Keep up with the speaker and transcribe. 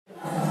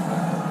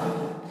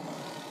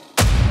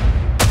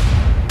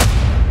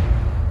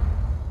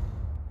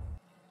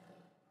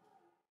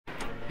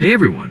Hey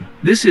everyone,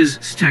 this is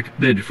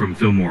StackBid from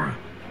Filmora.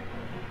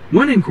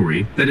 One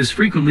inquiry that is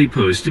frequently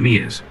posed to me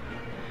is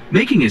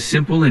making a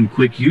simple and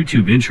quick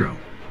YouTube intro.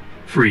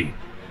 Free.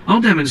 I'll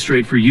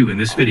demonstrate for you in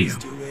this video.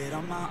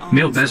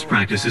 Mail best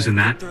practices in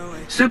that.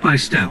 Step by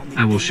step,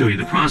 I will show you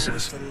the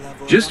process.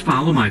 Just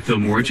follow my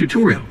Filmora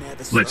tutorial.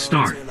 Let's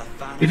start.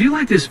 If you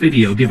like this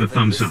video, give a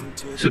thumbs up,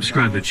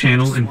 subscribe the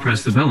channel, and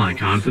press the bell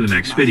icon for the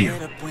next video.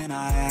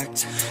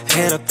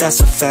 Head up,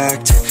 that's a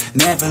fact.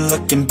 Never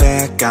looking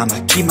back.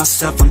 I'ma keep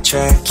myself on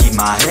track. Keep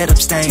my head up,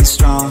 staying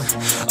strong.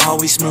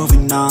 Always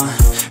moving on.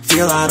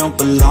 Feel I don't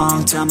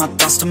belong. Tell my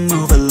thoughts to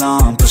move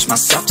along. Push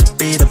myself to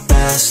be the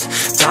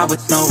best. Die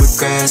with no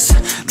regrets.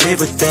 Live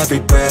with every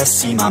breath.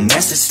 See my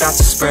message start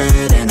to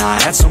spread. And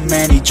I had so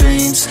many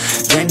dreams.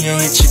 Then you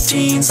hit your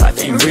teens.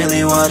 Life ain't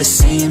really what it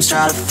seems.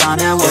 Try to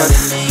find out what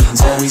it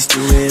means. Always do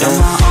it on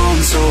my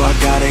own, so I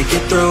gotta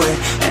get through it.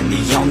 And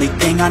the only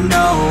thing I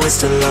know is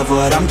to love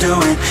what I'm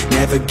doing.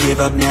 Never give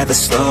up, never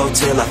slow,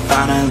 till I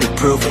finally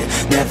prove it.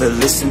 Never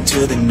listen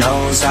to the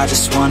no's, I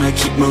just wanna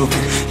keep moving.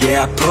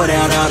 Yeah, I put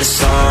out all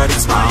this art,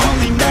 it's my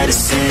only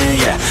medicine.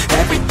 Yeah,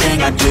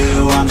 everything I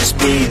do, I'm just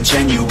being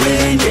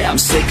genuine. Yeah, I'm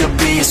sick of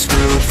being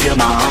screwed, feel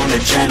my own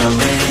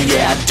adrenaline.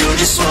 Yeah, I do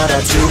just what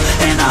I do,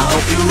 and I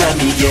hope you let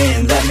me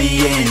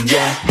in,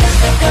 yeah.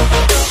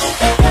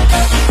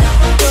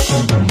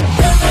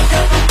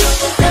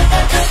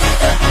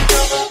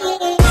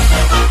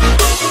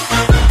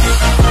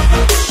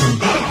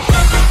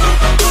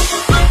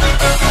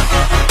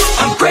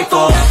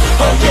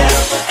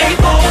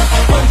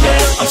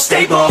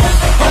 Stable,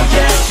 oh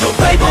yeah, no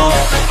label,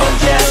 oh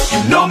yeah,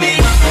 you know me.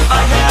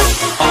 I have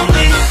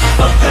only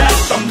a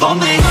path, I'm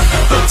lonely,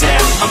 but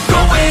damn, I'm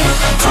going to win.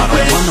 I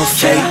don't want no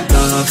fake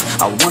love,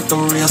 I want the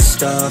real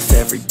stuff.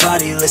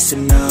 Everybody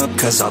listen up,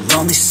 cause I'll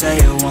only say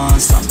it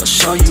once. I'm gonna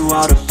show you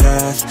all the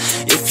path,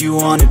 if you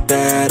want it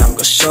bad. I'm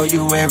gonna show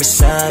you where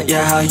it's at,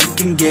 yeah, how you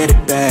can get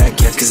it back.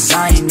 Yeah, cause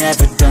I ain't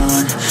never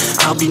done,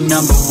 I'll be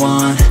number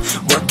one.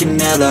 Working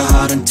hella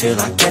hard until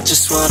I get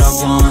just what I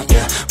want,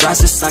 yeah.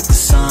 Rises like the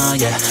sun,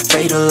 yeah,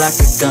 fatal like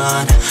a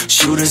gun.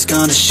 Shooter's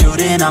gonna shoot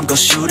and I'm gonna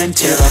shoot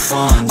until I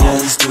won, yeah.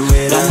 Always do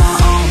it on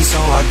my own, so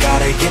I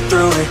gotta get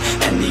through it.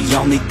 And the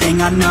only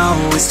thing I know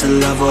is to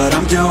love what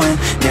I'm doing.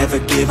 Never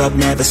give up,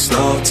 never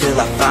slow, till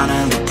I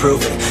finally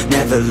prove it.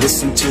 Never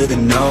listen to the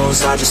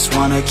no's, I just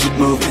wanna keep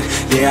moving.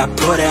 Yeah, I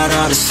put out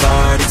all this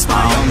art, it's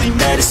my only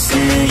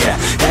medicine. Yeah,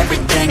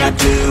 everything I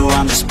do,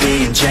 I'm just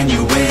being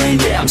genuine.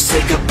 Yeah, I'm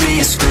sick of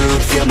being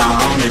screwed, feel my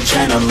own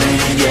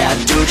adrenaline. Yeah, I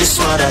do just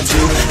what I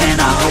do,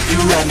 and I hope you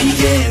let me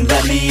in,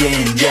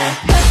 yeah.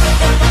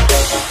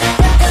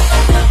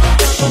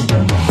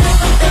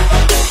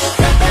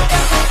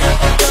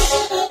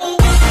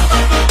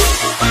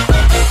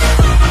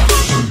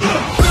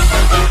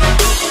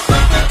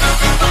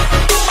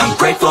 I'm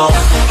grateful,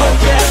 oh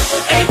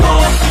yeah,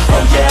 able,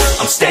 oh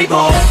yeah, I'm stable,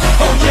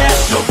 oh yeah,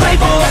 no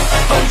label,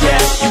 oh yeah,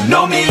 you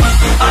know me.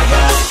 I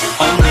have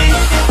only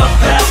a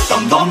path,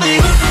 I'm lonely,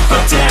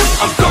 but damn,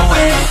 I'm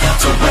going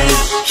to win,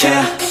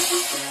 yeah.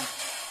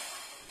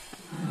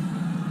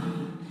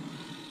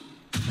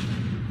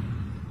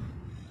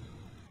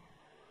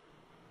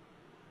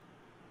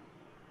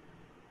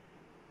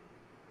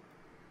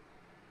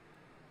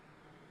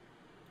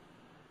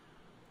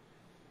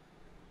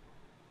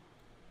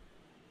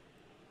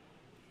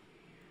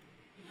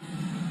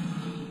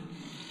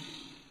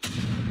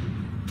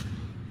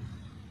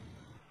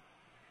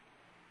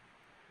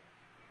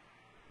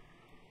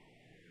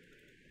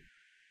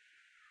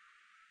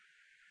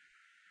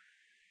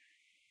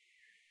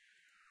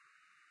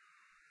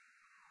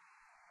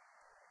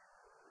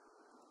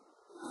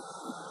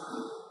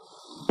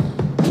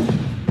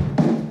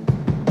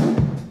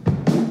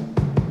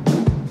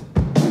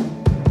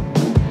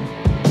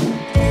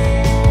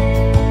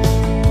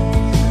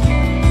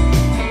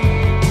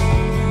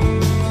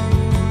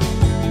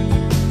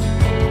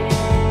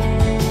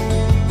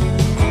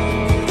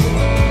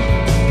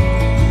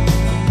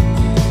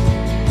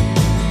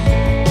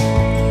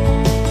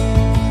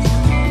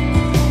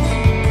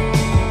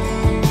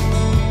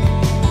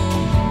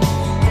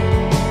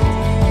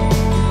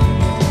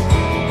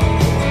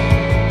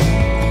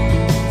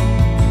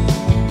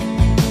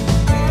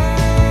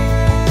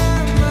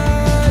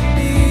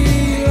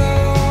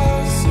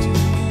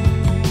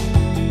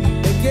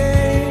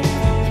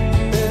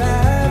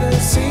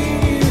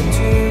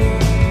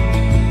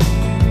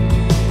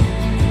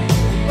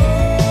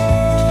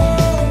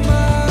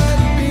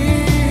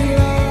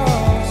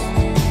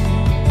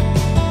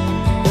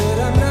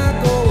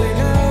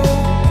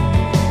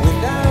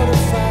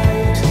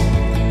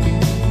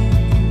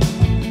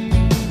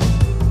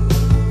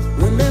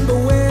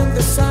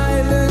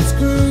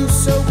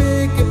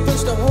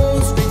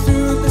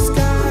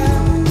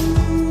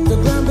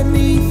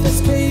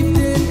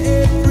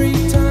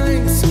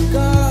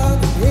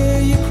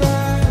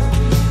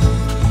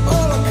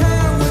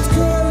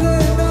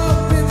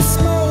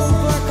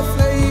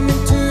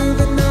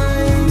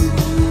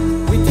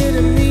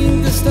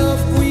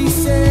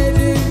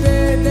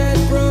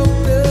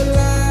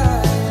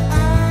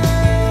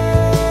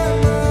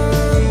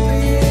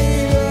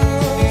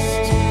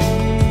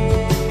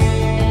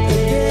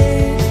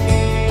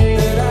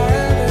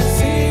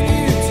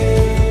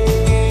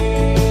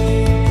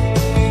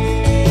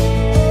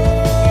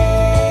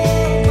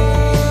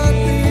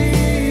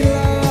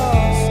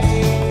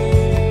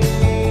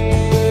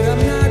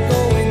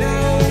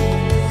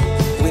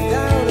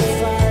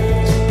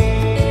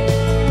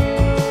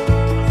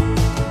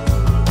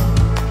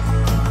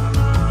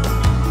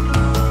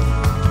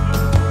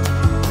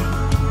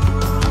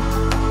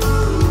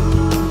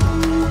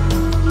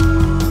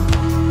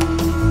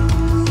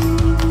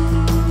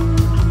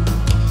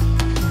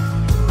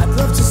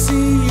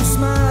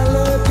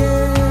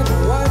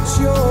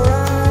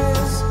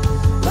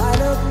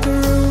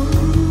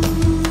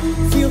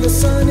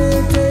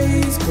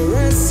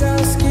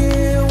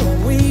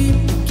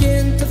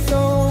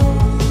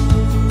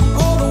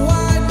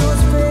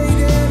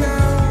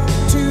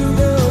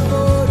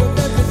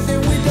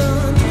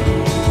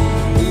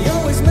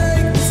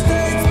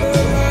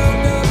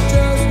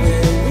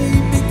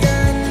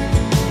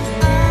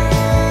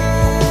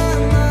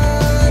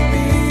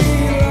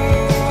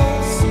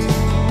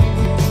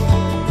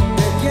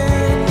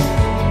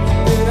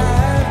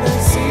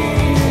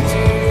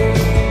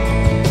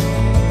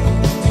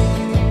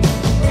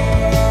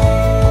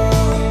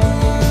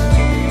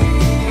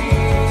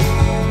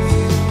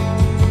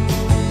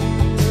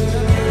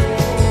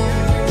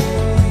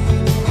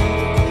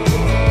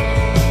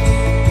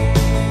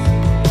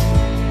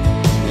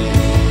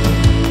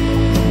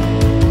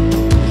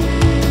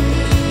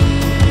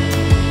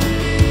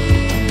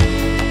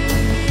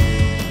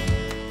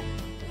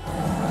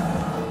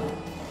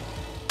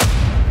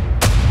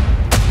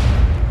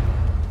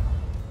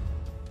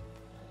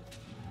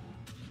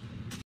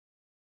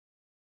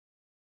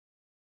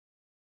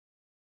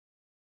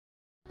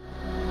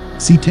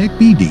 CTech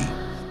BD.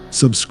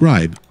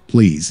 Subscribe,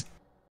 please.